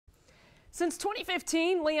Since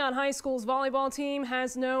 2015, Leon High School's volleyball team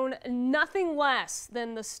has known nothing less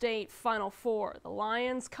than the state Final Four. The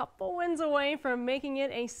Lions couple wins away from making it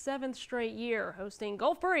a 7th straight year, hosting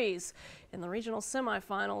Gulf Breeze in the regional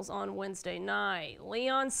semifinals on Wednesday night.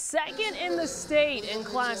 Leon second in the state in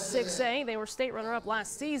Class 6A. They were state runner-up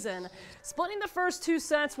last season, splitting the first 2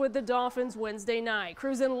 sets with the Dolphins Wednesday night.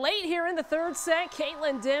 Cruising late here in the 3rd set,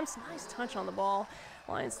 Caitlin Dimps, nice touch on the ball.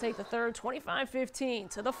 Lions take the 3rd 25-15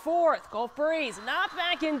 to the 4th. Gulf Breeze not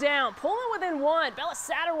backing down, pulling within 1. Bella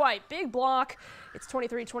Satterwhite, big block. It's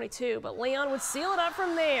 23-22, but Leon would seal it up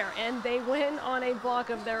from there, and they win on a block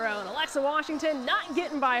of their own. Alexa Washington not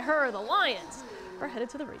getting by her. The Lions are headed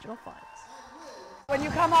to the regional finals. When you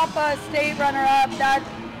come off a state runner-up,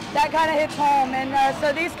 that kind of hits home, and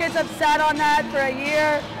so these kids have sat on that for a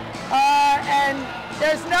year, and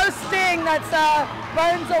there's no sting that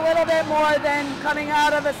burns a little bit more than coming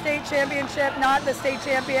out of a state championship, not the state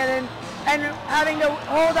champion, and having to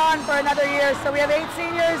hold on for another year. So we have 8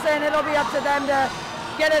 seniors, and it'll be up to them to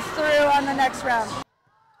get us through on the next round.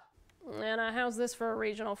 And how's this for a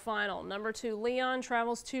regional final? Number 2 Leon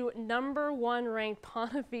travels to number 1 ranked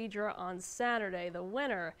Ponte Vedra on Saturday. The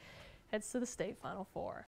winner heads to the state Final Four.